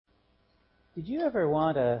Did you ever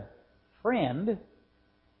want a friend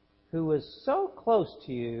who was so close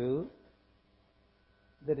to you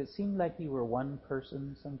that it seemed like you were one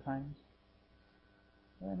person sometimes?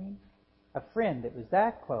 You know what I mean? A friend that was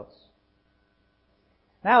that close.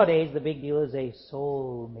 Nowadays, the big deal is a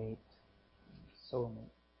soulmate.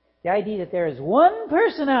 Soulmate. The idea that there is one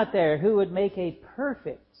person out there who would make a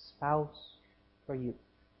perfect spouse for you.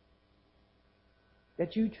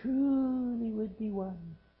 That you truly would be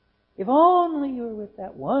one. If only you were with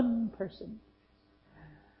that one person.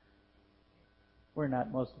 We're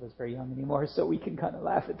not, most of us, very young anymore, so we can kind of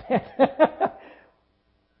laugh at that.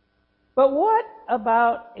 But what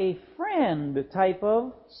about a friend type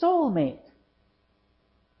of soulmate?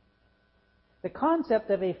 The concept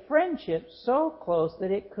of a friendship so close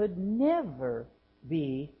that it could never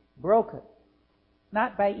be broken.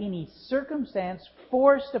 Not by any circumstance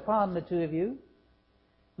forced upon the two of you,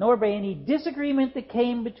 nor by any disagreement that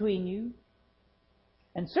came between you,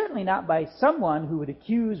 and certainly not by someone who would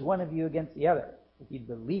accuse one of you against the other, if you'd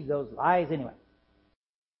believe those lies anyway.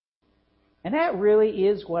 And that really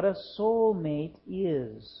is what a soulmate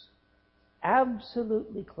is.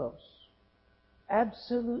 Absolutely close.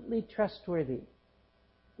 Absolutely trustworthy.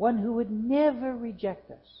 One who would never reject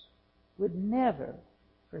us. Would never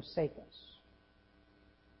forsake us.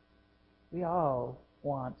 We all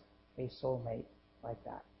want a soulmate like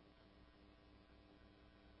that.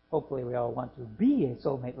 Hopefully we all want to be a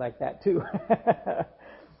soulmate like that too.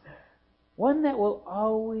 One that will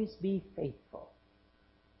always be faithful.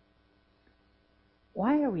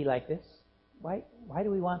 Why are we like this? Why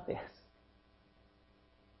do we want this?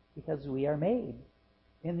 Because we are made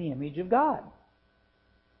in the image of God.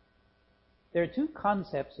 There are two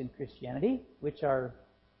concepts in Christianity which are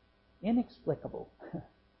inexplicable,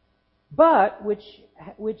 but which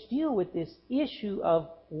deal with this issue of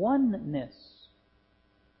oneness.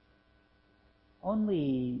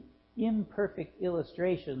 Only imperfect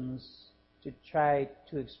illustrations to try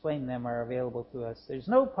to explain them are available to us. There's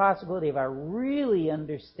no possibility of our really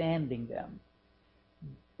understanding them.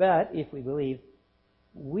 But if we believe,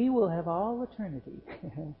 we will have all eternity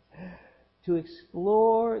to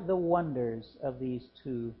explore the wonders of these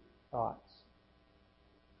two thoughts.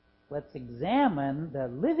 Let's examine the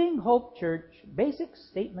Living Hope Church basic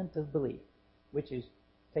statement of belief, which is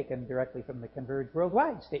taken directly from the Converge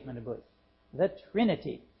Worldwide statement of belief. The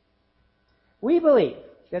Trinity. We believe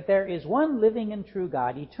that there is one living and true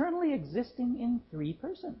God, eternally existing in three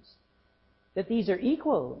persons. That these are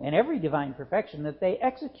equal in every divine perfection, that they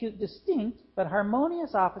execute distinct but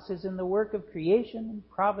harmonious offices in the work of creation and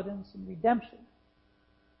providence and redemption.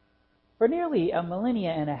 For nearly a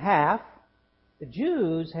millennia and a half, the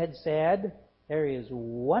Jews had said there is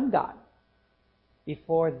one God.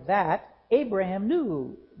 Before that, Abraham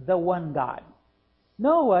knew the one God.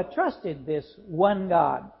 Noah trusted this one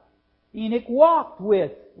God. Enoch walked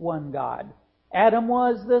with one God. Adam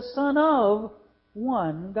was the son of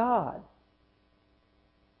one God.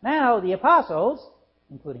 Now the apostles,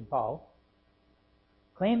 including Paul,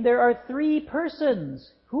 claim there are three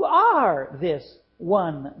persons who are this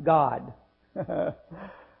one God.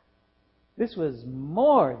 This was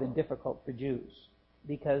more than difficult for Jews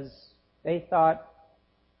because they thought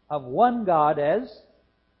of one God as,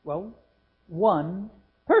 well, one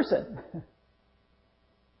person.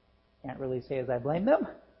 Can't really say as I blame them.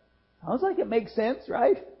 Sounds like it makes sense,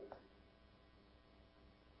 right?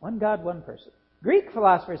 One God, one person. Greek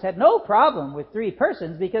philosophers had no problem with three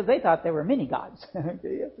persons because they thought there were many gods.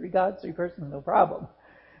 Three gods, three persons, no problem.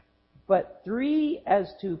 But three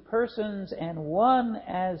as to persons and one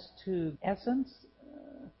as to essence,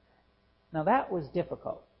 now that was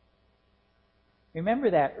difficult. Remember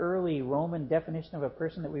that early Roman definition of a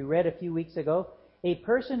person that we read a few weeks ago? A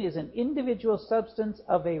person is an individual substance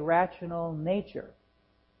of a rational nature.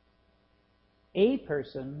 A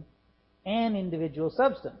person, an individual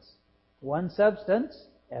substance. One substance,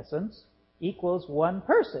 essence, equals one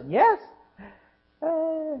person. Yes?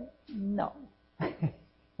 No.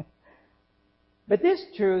 But this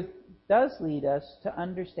truth does lead us to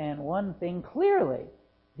understand one thing clearly.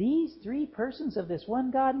 These three persons of this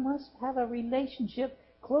one God must have a relationship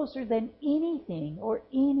closer than anything or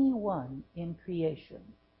anyone in creation.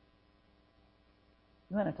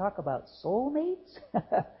 You want to talk about soulmates?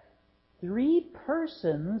 Three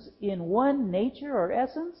persons in one nature or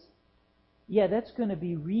essence? Yeah, that's going to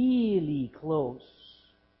be really close.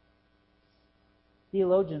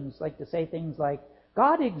 Theologians like to say things like,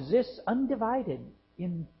 God exists undivided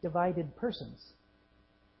in divided persons.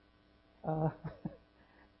 I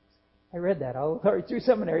read that all through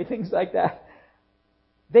seminary, things like that.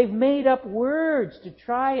 They've made up words to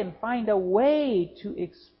try and find a way to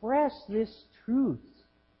express this truth.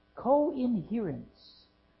 Co-inherence.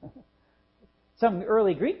 Some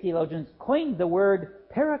early Greek theologians coined the word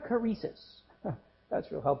perichoresis.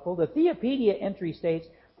 That's real helpful. The Theopedia entry states,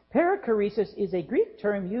 perichoresis is a Greek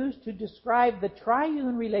term used to describe the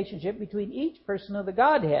triune relationship between each person of the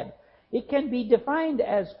Godhead. It can be defined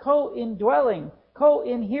as co-indwelling,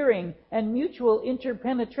 co-inhering, and mutual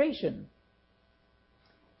interpenetration.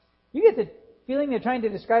 You get the feeling they're trying to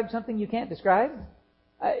describe something you can't describe?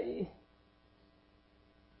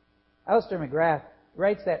 Alistair McGrath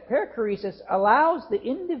writes that perichoresis allows the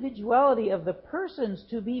individuality of the persons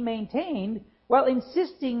to be maintained while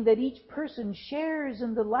insisting that each person shares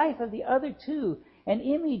in the life of the other two. An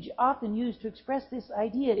image often used to express this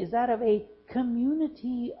idea is that of a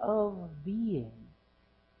community of being.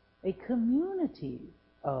 A community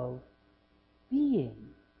of being.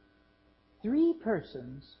 3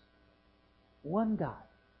 persons, 1 God.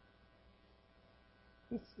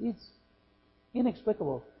 It's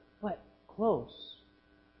inexplicable, but close.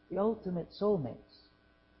 The ultimate soulmates.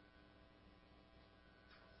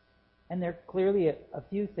 And there are clearly a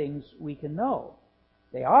few things we can know.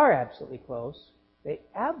 They are absolutely close. They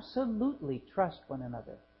absolutely trust one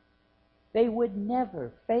another. They would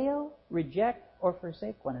never fail, reject, or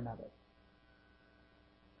forsake one another.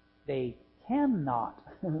 They cannot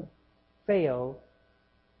fail,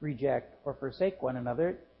 reject, or forsake one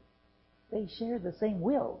another. They share the same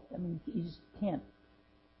will. I mean, you just can't.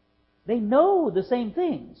 They know the same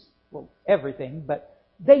things. Well, everything, but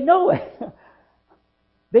they know it.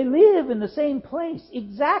 They live in the same place,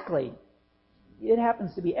 exactly. It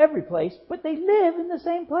happens to be every place, but they live in the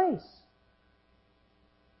same place.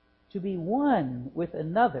 To be one with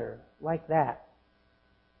another like that.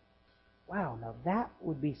 Wow, now that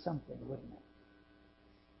would be something, wouldn't it?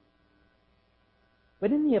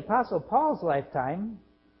 But in the Apostle Paul's lifetime,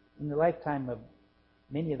 in the lifetime of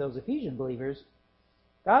many of those Ephesian believers,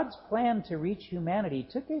 God's plan to reach humanity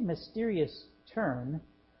took a mysterious turn.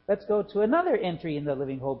 Let's go to another entry in the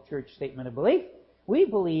Living Hope Church Statement of Belief. We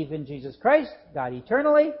believe in Jesus Christ, God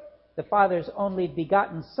eternally, the Father's only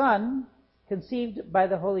begotten Son, conceived by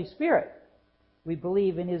the Holy Spirit. We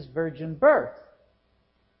believe in His virgin birth.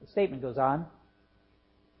 The statement goes on,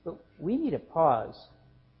 but we need a pause.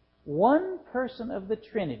 One person of the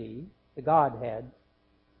Trinity, the Godhead,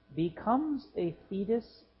 becomes a fetus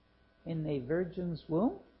in a virgin's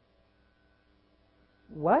womb?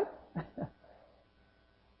 What?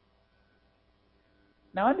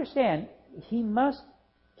 Now understand, He must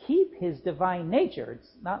keep His divine nature.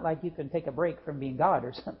 It's not like you can take a break from being God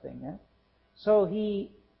or something. Eh? So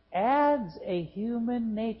He adds a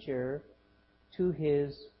human nature to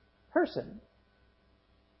His person.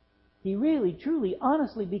 He really, truly,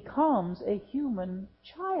 honestly becomes a human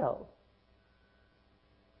child.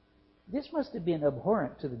 This must have been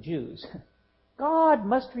abhorrent to the Jews. God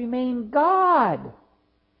must remain God.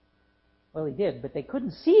 Well, He did, but they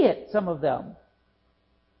couldn't see it, some of them.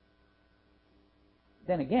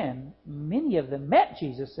 Then again, many of them met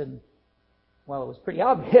Jesus, and, well, it was pretty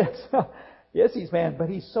obvious. Yes, He's man, but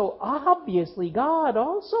He's so obviously God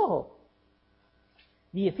also.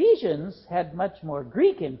 The Ephesians had much more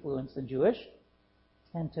Greek influence than Jewish,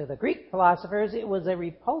 and to the Greek philosophers, it was a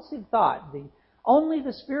repulsive thought. Only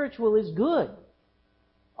the spiritual is good.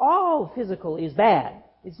 All physical is bad.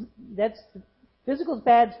 Physical is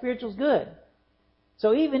bad, spiritual is good.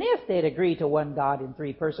 So even if they'd agree to one God in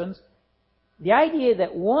 3 persons, the idea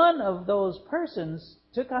that one of those persons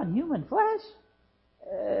took on human flesh,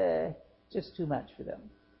 just too much for them.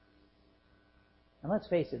 And let's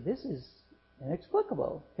face it, this is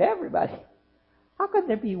inexplicable to everybody. How could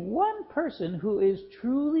there be one person who is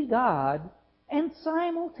truly God and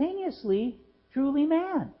simultaneously truly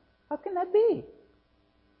man? How can that be?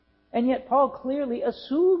 And yet Paul clearly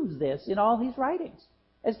assumes this in all his writings,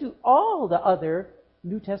 as do all the other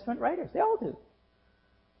New Testament writers. They all do.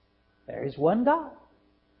 There is one God.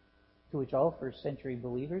 To which all first century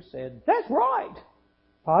believers said, that's right,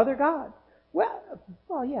 Father God. Well,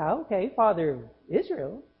 yeah, okay, Father of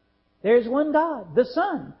Israel. There's one God, the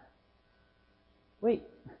Son. Wait,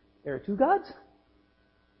 there are 2 gods?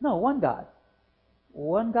 No, one God.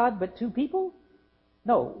 One God but 2 people?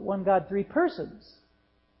 No, one God, 3 persons.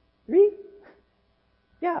 3?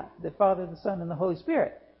 Yeah, the Father, the Son, and the Holy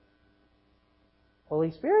Spirit.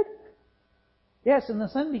 Holy Spirit? Yes, and the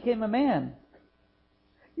Son became a man.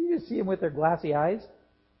 You just see Him with their glassy eyes.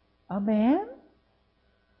 A man?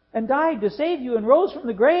 And died to save you and rose from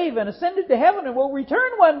the grave and ascended to heaven and will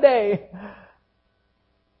return one day.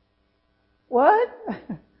 What?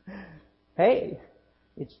 Hey,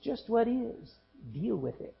 it's just what is. deal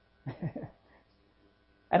with it.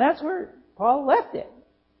 And that's where Paul left it.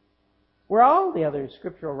 Where all the other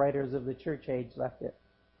scriptural writers of the church age left it.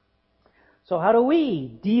 So how do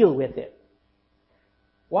we deal with it?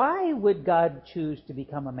 Why would God choose to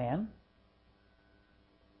become a man?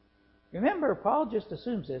 Remember, Paul just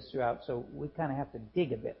assumes this throughout, so we kind of have to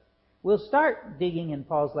dig a bit. We'll start digging in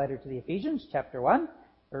Paul's letter to the Ephesians, chapter 1,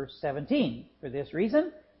 verse 17. For this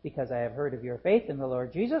reason, because I have heard of your faith in the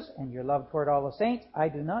Lord Jesus and your love toward all the saints, I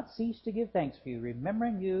do not cease to give thanks for you,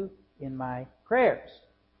 remembering you in my prayers.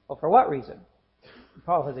 Well, for what reason?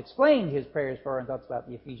 Paul has explained his prayers for and thoughts about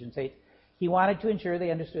the Ephesian saints. He wanted to ensure they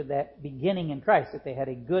understood that beginning in Christ, that they had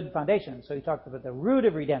a good foundation. So he talked about the root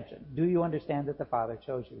of redemption. Do you understand that the Father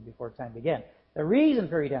chose you before time began? The reason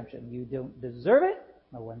for redemption, you don't deserve it.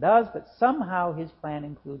 No one does, but somehow his plan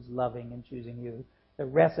includes loving and choosing you. The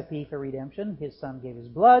recipe for redemption, his Son gave his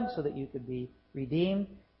blood so that you could be redeemed.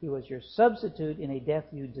 He was your substitute in a death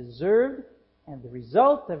you deserved. And the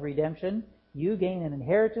result of redemption, you gain an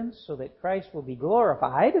inheritance so that Christ will be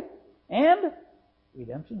glorified. And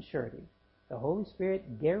redemption surety. The Holy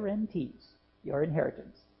Spirit guarantees your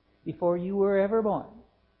inheritance. Before you were ever born,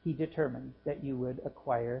 He determined that you would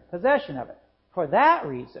acquire possession of it. For that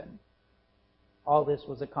reason, all this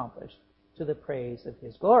was accomplished to the praise of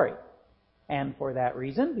His glory. And for that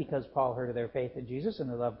reason, because Paul heard of their faith in Jesus and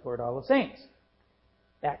their love toward all the saints.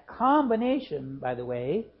 That combination, by the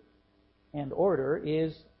way, and order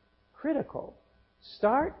is critical.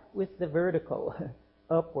 Start with the vertical,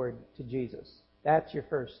 upward to Jesus. That's your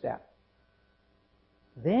first step.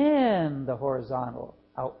 Then the horizontal,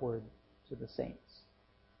 outward to the saints.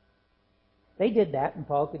 They did that, and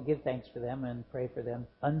Paul could give thanks for them and pray for them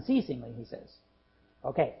unceasingly, he says.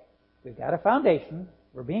 Okay, we've got a foundation.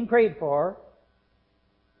 We're being prayed for.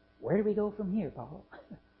 Where do we go from here, Paul?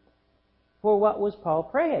 For what was Paul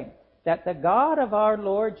praying? That the God of our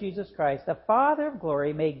Lord Jesus Christ, the Father of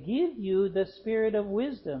glory, may give you the spirit of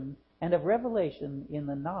wisdom and of revelation in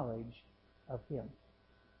the knowledge of Him.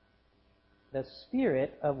 The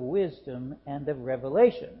spirit of wisdom and of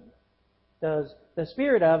revelation. Does the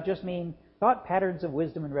spirit of just mean thought patterns of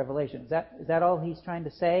wisdom and revelation? Is that all he's trying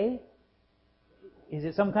to say? Is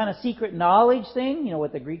it some kind of secret knowledge thing? You know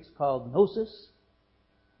what the Greeks called gnosis?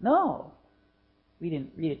 No. We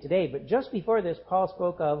didn't read it today, but just before this, Paul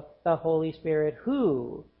spoke of the Holy Spirit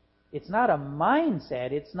who. It's not a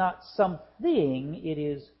mindset, it's not something, it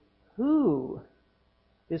is who.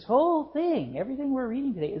 This whole thing, everything we're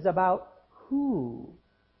reading today, is about who.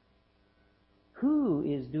 Who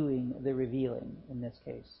is doing the revealing in this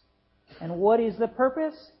case? And what is the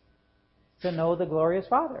purpose? To know the glorious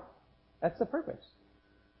Father. That's the purpose.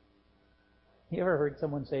 You ever heard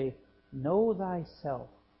someone say, know thyself?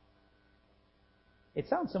 It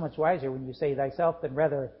sounds so much wiser when you say thyself than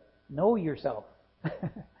rather know yourself.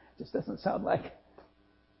 Just doesn't sound like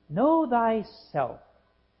know thyself.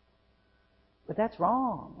 But that's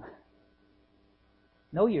wrong.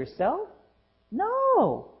 Know yourself?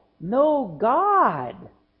 No. Know God.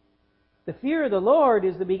 The fear of the Lord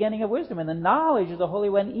is the beginning of wisdom, and the knowledge of the Holy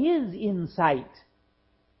One is insight.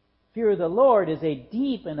 Fear of the Lord is a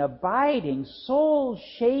deep and abiding,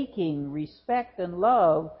 soul-shaking respect and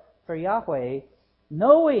love for Yahweh,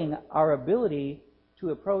 knowing our ability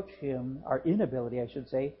to approach Him, our inability, I should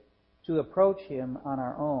say, to approach Him on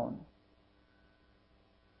our own.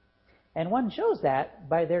 And one shows that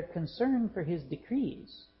by their concern for His decrees,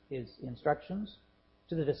 His instructions.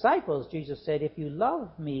 To the disciples, Jesus said, if you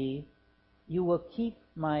love me, you will keep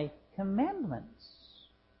my commandments.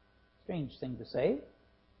 Strange thing to say.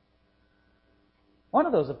 One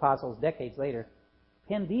of those apostles, decades later,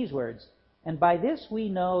 penned these words, and by this we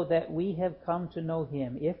know that we have come to know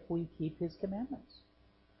Him if we keep His commandments.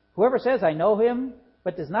 Whoever says, I know Him,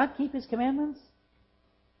 but does not keep His commandments,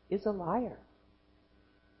 is a liar.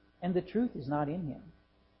 And the truth is not in him.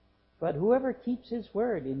 But whoever keeps His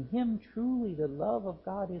word, in him truly the love of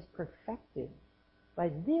God is perfected.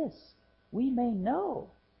 By this we may know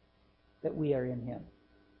that we are in Him.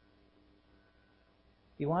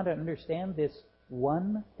 If you want to understand this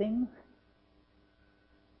one thing,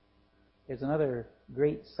 there's another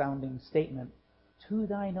great sounding statement. To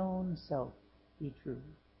thine own self be true.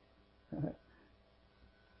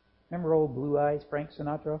 Remember old Blue Eyes, Frank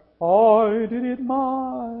Sinatra? I did it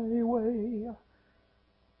my way.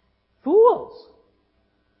 Fools!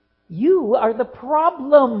 You are the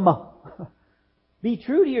problem. Be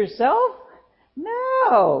true to yourself?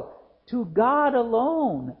 No. To God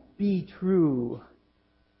alone be true.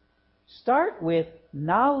 Start with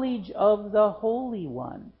knowledge of the Holy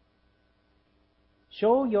One.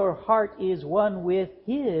 Show your heart is one with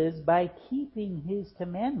His by keeping His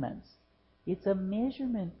commandments. It's a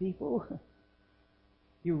measurement, people.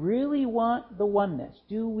 You really want the oneness.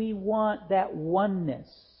 Do we want that oneness?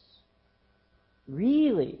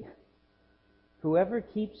 Really? Whoever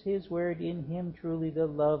keeps his word, in him truly the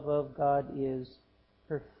love of God is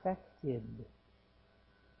perfected.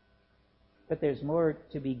 But there's more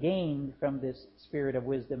to be gained from this spirit of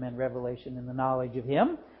wisdom and revelation in the knowledge of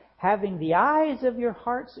him, having the eyes of your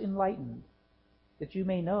hearts enlightened, that you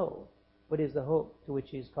may know what is the hope to which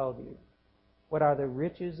he has called you, what are the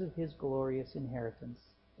riches of his glorious inheritance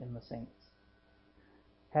in the saints.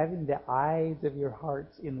 Having the eyes of your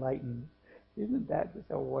hearts enlightened. Isn't that just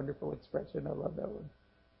a wonderful expression? I love that one.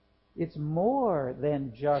 It's more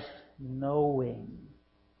than just knowing.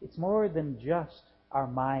 It's more than just our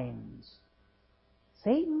minds.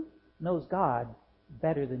 Satan knows God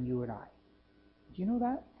better than you and I. Do you know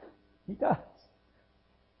that? He does.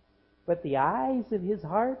 But the eyes of his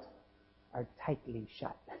heart are tightly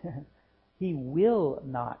shut. He will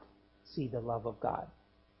not see the love of God,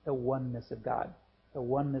 the oneness of God, the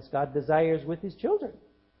oneness God desires with his children.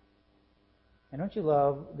 And don't you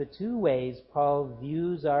love the two ways Paul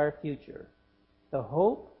views our future? The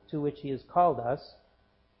hope to which he has called us,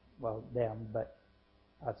 well, them, but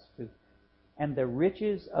us too, and the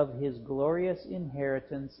riches of his glorious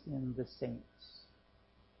inheritance in the saints,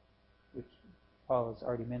 which Paul has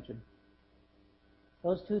already mentioned.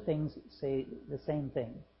 Those two things say the same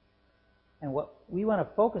thing. And what we want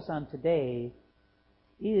to focus on today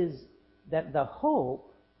is that the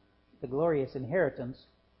hope, the glorious inheritance,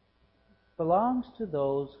 belongs to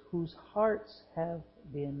those whose hearts have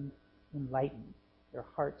been enlightened. Their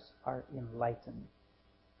hearts are enlightened.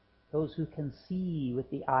 Those who can see with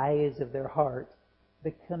the eyes of their heart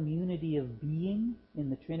the community of being in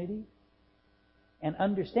the Trinity and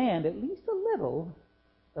understand at least a little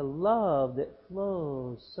the love that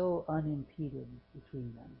flows so unimpeded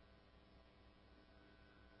between them.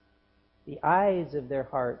 The eyes of their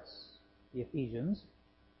hearts, the Ephesians,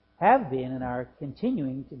 have been and are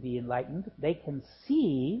continuing to be enlightened. They can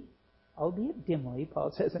see, albeit dimly,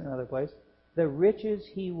 Paul says in another place, the riches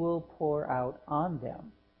he will pour out on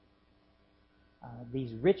them.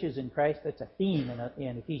 These riches in Christ, that's a theme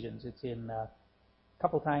in Ephesians. It's in a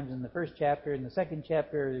couple times in the first chapter, in the second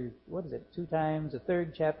chapter, 2 times, the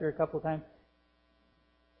third chapter a couple times.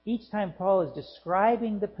 Each time Paul is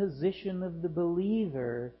describing the position of the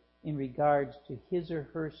believer in regards to his or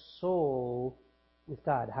her soul with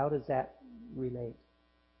God. How does that relate?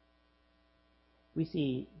 We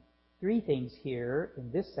see three things here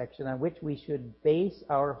in this section on which we should base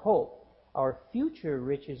our hope. Our future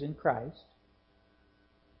riches in Christ,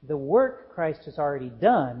 the work Christ has already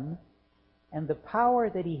done, and the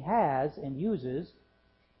power that he has and uses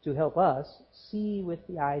to help us see with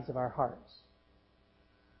the eyes of our hearts.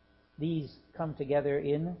 These come together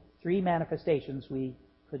in three manifestations, we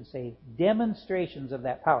could say demonstrations of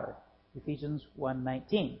that power. Ephesians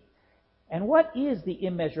 1:19. And what is the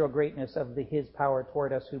immeasurable greatness of his power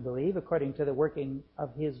toward us who believe, according to the working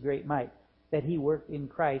of his great might, that he worked in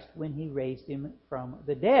Christ when he raised him from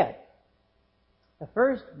the dead? The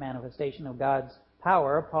first manifestation of God's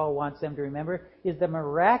power, Paul wants them to remember, is the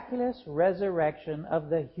miraculous resurrection of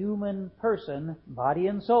the human person, body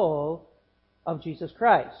and soul, of Jesus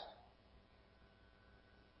Christ.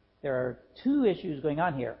 There are two issues going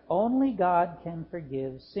on here. Only God can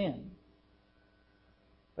forgive sin.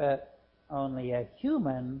 But only a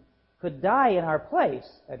human could die in our place,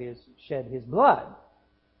 that is, shed his blood.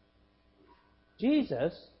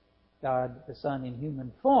 Jesus, God the Son in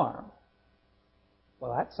human form,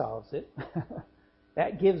 well, that solves it.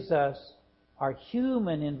 That gives us our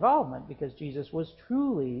human involvement because Jesus was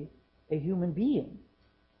truly a human being.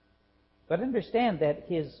 But understand that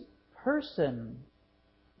his person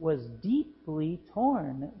was deeply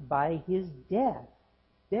torn by his death.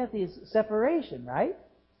 Death is separation, right?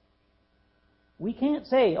 We can't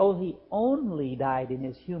say, oh, he only died in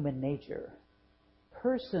his human nature.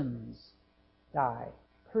 Persons die.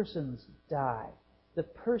 Persons die. The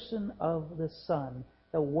person of the Son,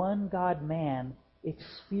 the one God-man,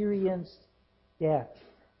 experienced death.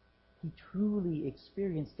 He truly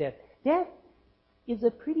experienced death. Death is a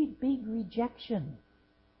pretty big rejection.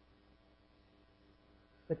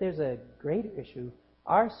 But there's a greater issue.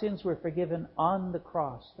 Our sins were forgiven on the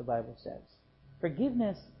cross, the Bible says.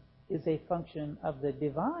 Forgiveness is a function of the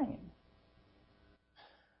divine.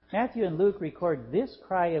 Matthew and Luke record this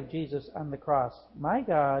cry of Jesus on the cross, my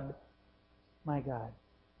God, why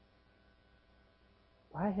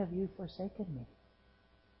have you forsaken me?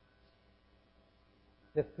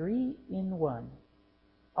 The three-in-one,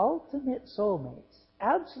 ultimate soulmates,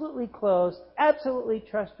 absolutely close, absolutely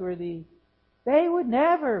trustworthy, They would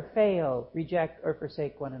never fail, reject, or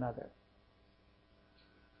forsake one another.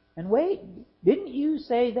 And wait, didn't you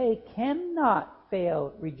say they cannot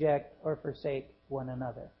fail, reject, or forsake one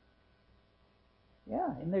another?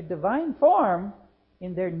 Yeah, in their divine form,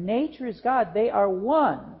 in their nature as God, they are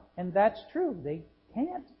one. And that's true. They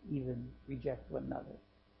can't even reject one another.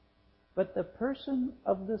 But the person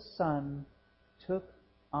of the Son took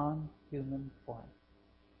on human form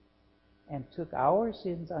and took our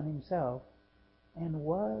sins on himself and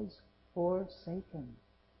was forsaken.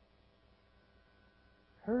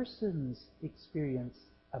 Persons experience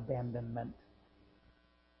abandonment.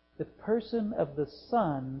 The person of the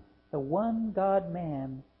Son, the one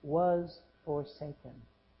God-man, was forsaken.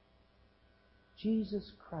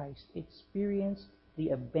 Jesus Christ experienced the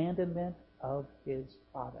abandonment of his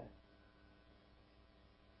Father.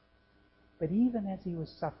 But even as he was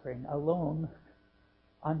suffering alone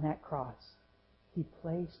on that cross, he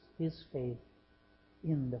placed his faith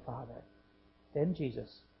in the Father. Then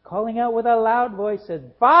Jesus, calling out with a loud voice,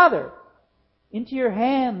 said, "Father, into your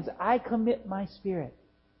hands I commit my spirit."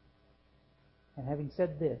 And having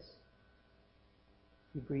said this,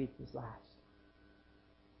 he breathed his last.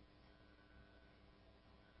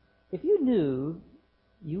 If you knew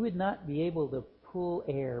you would not be able to pull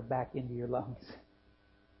air back into your lungs,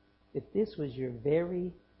 that this was your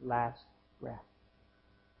very last breath,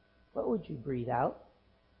 what would you breathe out?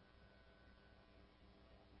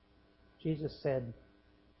 Jesus said,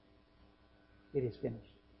 "It is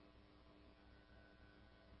finished."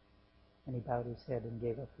 And he bowed his head and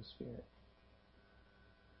gave up his spirit.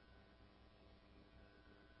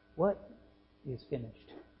 What is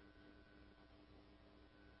finished?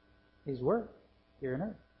 His work here on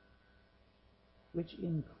earth, which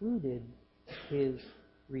included his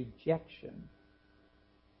rejection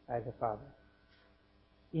by the Father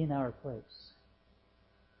in our place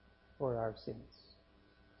for our sins.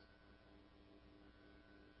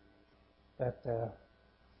 But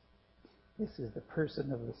this is the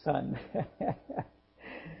person of the Son.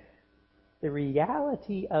 The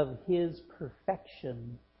reality of his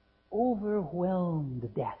perfection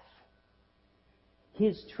overwhelmed death.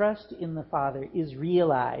 His trust in the Father is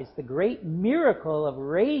realized. The great miracle of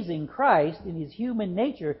raising Christ in his human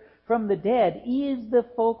nature from the dead is the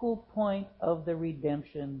focal point of the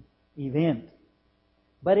redemption event.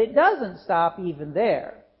 But it doesn't stop even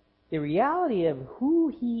there. The reality of who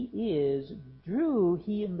he is drew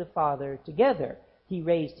he and the Father together. He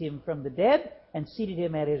raised him from the dead and seated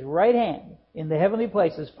him at his right hand in the heavenly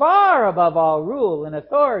places, far above all rule and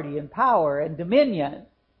authority and power and dominion.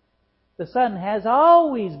 The Son has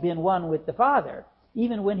always been one with the Father.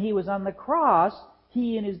 Even when he was on the cross,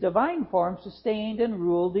 he in his divine form sustained and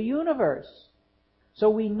ruled the universe. So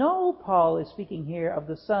we know Paul is speaking here of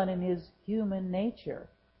the Son in his human nature.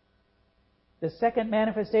 The second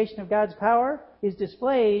manifestation of God's power is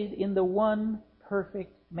displayed in the one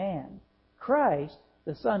perfect man. Christ,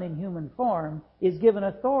 the Son in human form, is given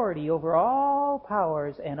authority over all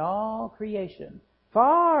powers and all creation,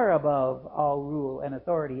 far above all rule and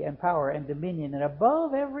authority and power and dominion, and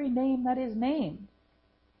above every name that is named.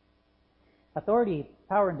 Authority,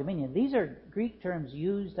 power, and dominion, these are Greek terms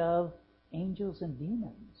used of angels and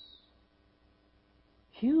demons.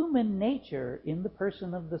 Human nature in the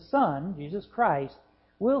person of the Son, Jesus Christ,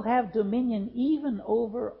 will have dominion even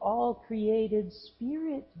over all created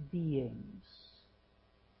spirit beings.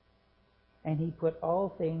 And he put all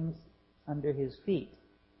things under his feet.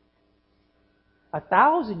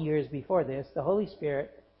 1,000 years before this, the Holy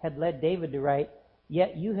Spirit had led David to write,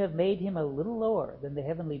 "Yet you have made him a little lower than the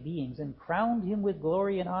heavenly beings and crowned him with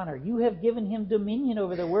glory and honor. You have given him dominion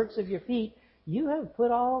over the works of your feet. You have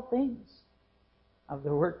put all things of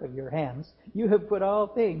the work of your hands. You have put all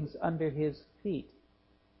things under his feet."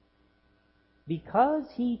 Because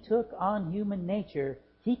he took on human nature,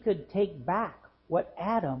 he could take back what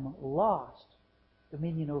Adam lost,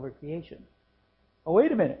 dominion over creation. Oh,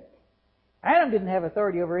 wait a minute. Adam didn't have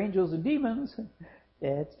authority over angels and demons.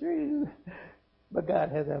 That's true. But God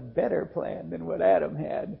has a better plan than what Adam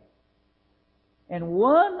had. And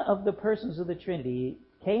one of the persons of the Trinity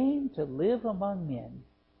came to live among men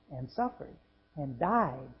and suffered and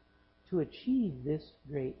died to achieve this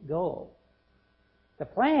great goal. The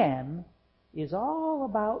plan is all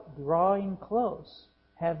about drawing close,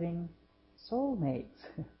 having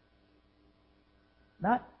soulmates.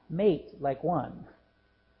 Not mate like one,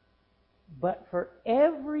 but for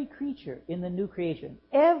every creature in the new creation,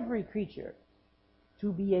 every creature,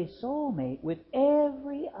 to be a soulmate with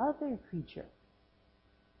every other creature.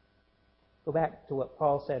 Go back to what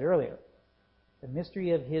Paul said earlier. The mystery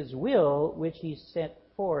of his will, which he set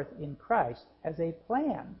forth in Christ as a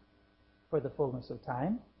plan. for the fullness of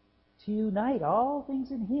time, to unite all things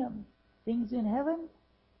in Him, things in heaven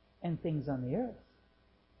and things on the earth.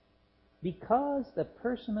 Because the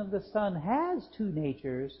person of the Son has two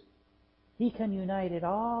natures, He can unite it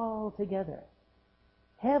all together.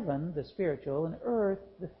 Heaven, the spiritual, and earth,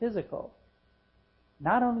 the physical.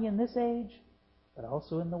 Not only in this age, but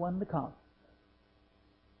also in the one to come.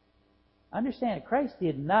 Understand, Christ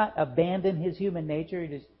did not abandon His human nature.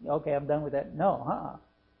 Just, okay, I'm done with that. No,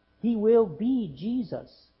 He will be Jesus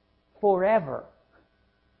forever.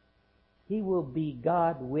 He will be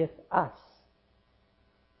God with us.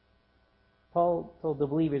 Paul told the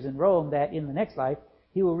believers in Rome that in the next life,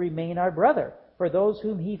 He will remain our brother. For those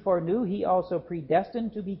whom He foreknew, He also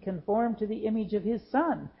predestined to be conformed to the image of His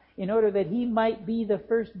Son, in order that He might be the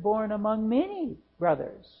firstborn among many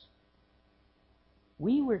brothers.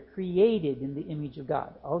 We were created in the image of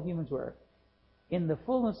God. All humans were. In the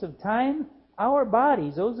fullness of time, our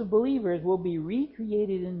bodies, those of believers, will be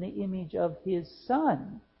recreated in the image of His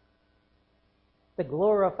Son. The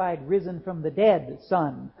glorified, risen from the dead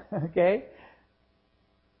Son. Okay?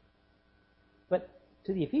 But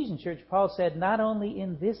to the Ephesian church, Paul said, not only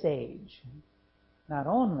in this age. Not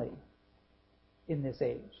only in this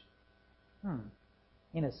age.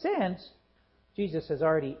 In a sense, Jesus has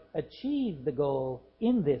already achieved the goal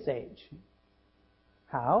in this age.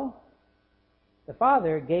 How? The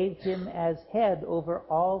Father gave Him as head over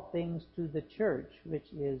all things to the church, which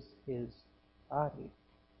is His body.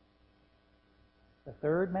 The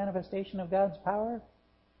third manifestation of God's power,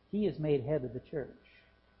 He is made head of the church.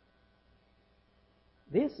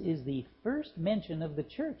 This is the first mention of the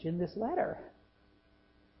church in this letter.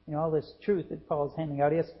 You know, all this truth that Paul's handing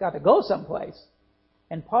out, it's got to go someplace.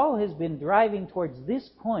 And Paul has been driving towards this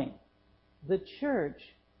point. The church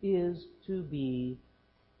is to be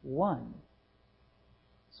one.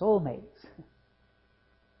 Soulmates.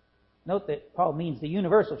 Note that Paul means the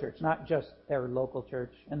universal church, not just their local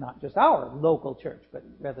church, and not just our local church, but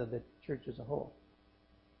rather the church as a whole.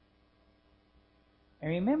 And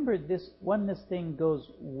remember, this oneness thing goes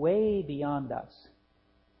way beyond us.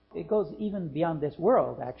 It goes even beyond this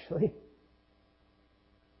world, actually.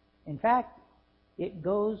 In fact, it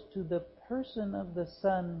goes to the person of the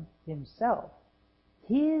Son Himself.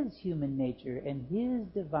 His human nature and His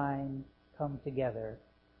divine come together.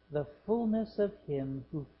 The fullness of Him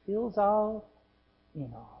who fills all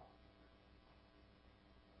in all.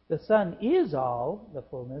 The Son is all, the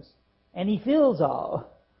fullness, and He fills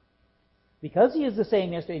all. Because He is the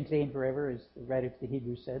same yesterday and today and forever, as the writer to the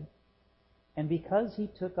Hebrews said, and because He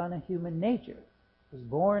took on a human nature, was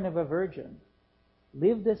born of a virgin,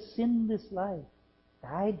 lived a sinless life,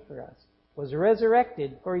 died for us, was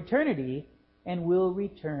resurrected for eternity, and will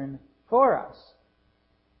return for us.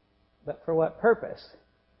 But for what purpose?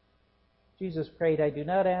 Jesus prayed, I do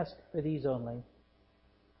not ask for these only,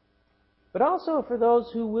 but also for those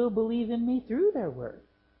who will believe in Me through their word,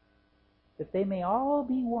 that they may all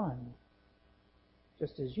be one,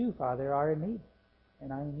 just as You, Father, are in Me,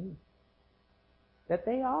 and I in You, that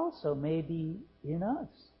they also may be in us,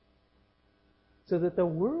 so that the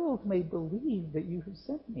world may believe that You have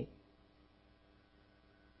sent Me.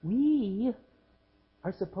 We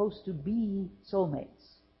are supposed to be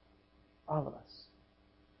soulmates, all of us.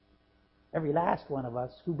 Every last one of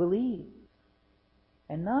us who believe.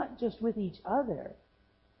 And not just with each other.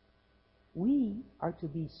 We are to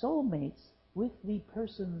be soulmates with the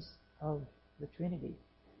persons of the Trinity.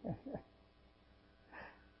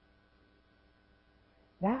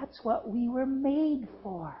 That's what we were made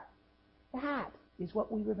for. That is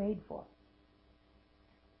what we were made for.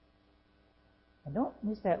 And don't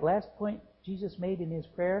miss that last point Jesus made in His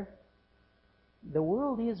prayer. The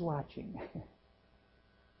world is watching.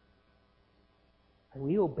 Are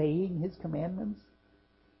we obeying His commandments?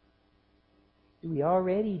 Do we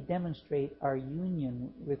already demonstrate our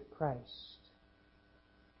union with Christ?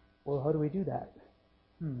 Well, how do we do that?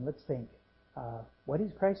 Let's think. What is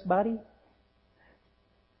Christ's body?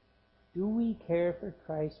 Do we care for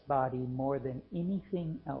Christ's body more than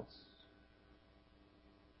anything else?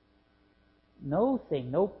 No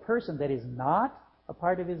thing, no person that is not a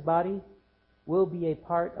part of His body will be a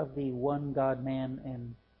part of the one God-man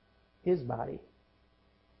and His body.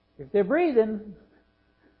 If they're breathing,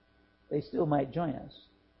 they still might join us.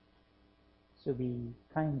 So be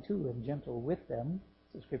kind to and gentle with them,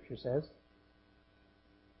 the Scripture says.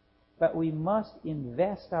 But we must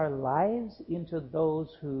invest our lives into those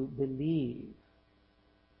who believe.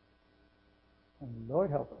 And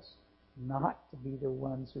Lord help us not to be the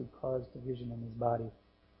ones who cause division in His body.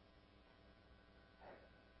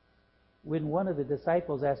 When one of the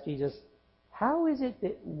disciples asked Jesus, how is it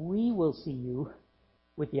that we will see You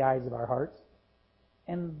with the eyes of our hearts,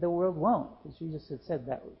 and the world won't, because Jesus had said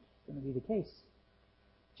that was going to be the case.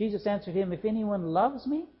 Jesus answered him, "If anyone loves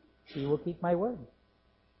me, he will keep my word.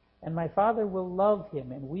 And my Father will love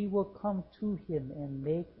him, and we will come to him and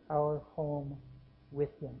make our home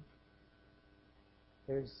with him."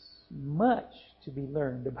 There's much to be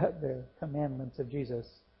learned about the commandments of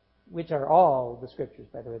Jesus, which are all the Scriptures,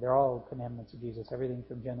 by the way. They're all commandments of Jesus, everything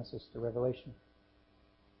from Genesis to Revelation.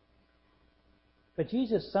 But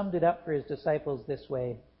Jesus summed it up for his disciples this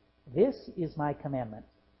way: "This is my commandment,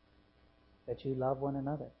 that you love one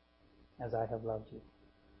another as I have loved you."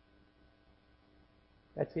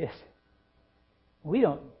 That's it. We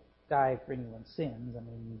don't die for anyone's sins,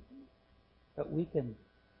 but we can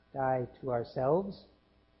die to ourselves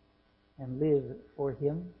and live for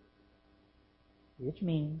him, which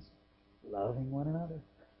means loving one another,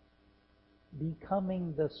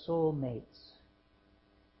 becoming the soulmates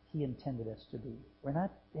he intended us to be. We're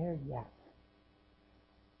not there yet,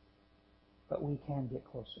 but we can get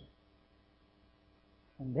closer.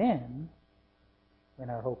 And then, when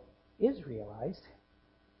our hope is realized,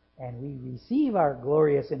 and we receive our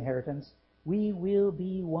glorious inheritance, we will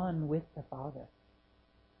be one with the Father.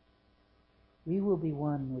 We will be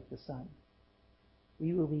one with the Son.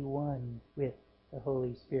 We will be one with the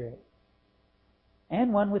Holy Spirit.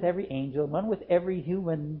 And one with every angel, one with every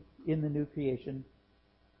human in the new creation.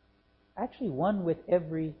 Actually, one with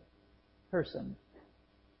every person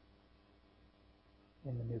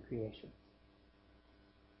in the new creation.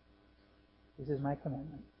 This is my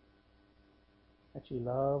commandment, that you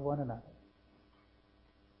love one another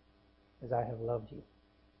as I have loved you.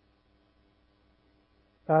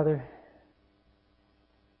 Father,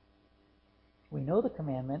 we know the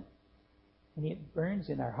commandment, and it burns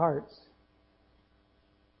in our hearts.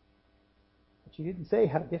 But you didn't say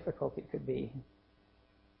how difficult it could be.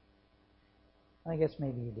 I guess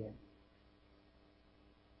maybe you did.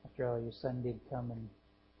 After all, your Son did come and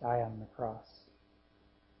die on the cross.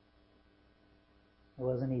 It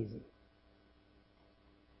wasn't easy.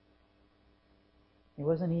 It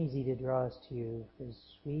wasn't easy to draw us to you, because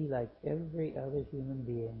we, like every other human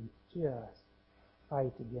being, just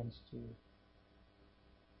fight against you.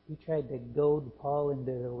 You tried to goad Paul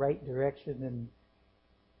into the right direction, and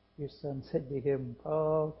your Son said to him,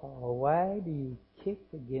 Paul, why do you kick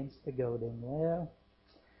against the goading? Well,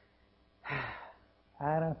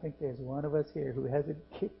 I don't think there's one of us here who hasn't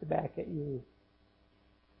kicked back at you.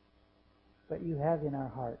 But you have in our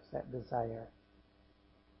hearts that desire.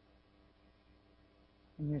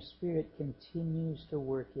 And your Spirit continues to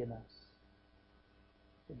work in us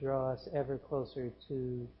to draw us ever closer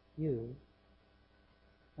to you,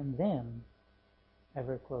 and then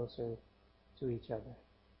ever closer to each other.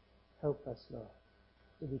 Help us, Lord,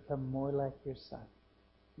 to become more like your Son,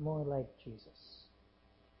 more like Jesus,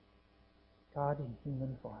 God in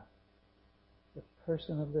human form, the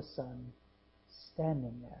person of the Son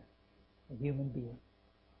standing there, a human being.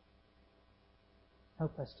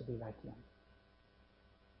 Help us to be like him.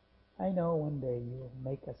 I know one day you will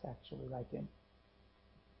make us actually like him.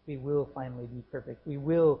 We will finally be perfect. We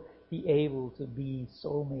will be able to be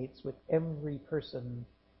soulmates with every person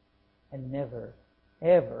and never,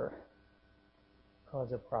 ever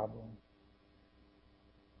cause a problem.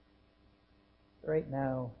 Right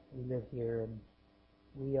now, we live here and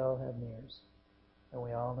we all have mirrors, and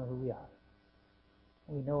we all know who we are.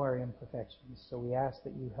 We know our imperfections, so we ask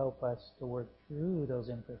that you help us to work through those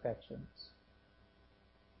imperfections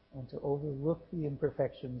and to overlook the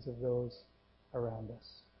imperfections of those around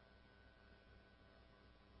us.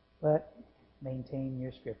 But maintain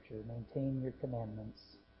your Scripture, maintain your commandments.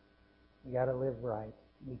 We got to live right.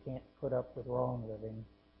 We can't put up with wrong living.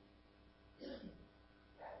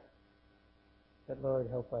 But Lord,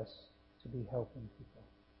 help us to be helping people.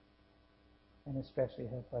 And especially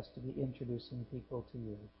help us to be introducing people to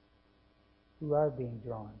you who are being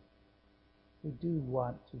drawn, who do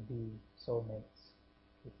want to be soulmates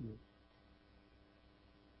with you.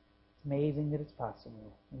 It's amazing that it's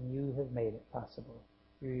possible, and you have made it possible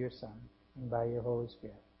through your Son and by your Holy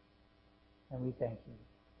Spirit. And we thank you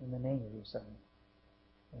in the name of your Son.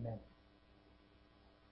 Amen.